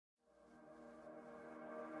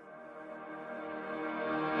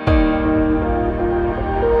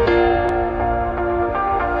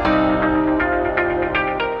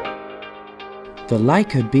The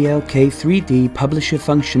Leica BLK3D publisher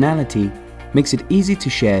functionality makes it easy to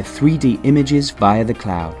share 3D images via the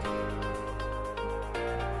cloud.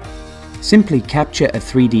 Simply capture a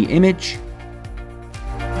 3D image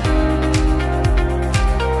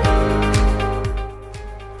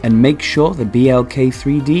and make sure the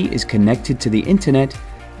BLK3D is connected to the internet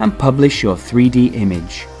and publish your 3D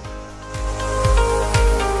image.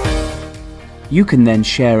 You can then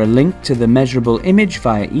share a link to the measurable image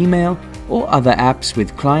via email or other apps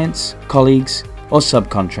with clients, colleagues, or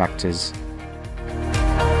subcontractors.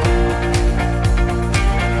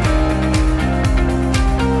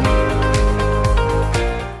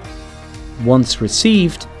 Once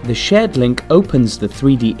received, the shared link opens the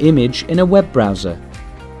 3D image in a web browser,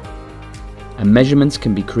 and measurements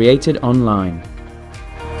can be created online.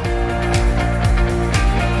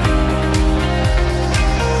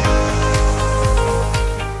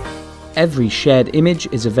 Every shared image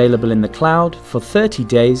is available in the cloud for 30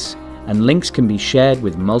 days, and links can be shared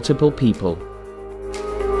with multiple people.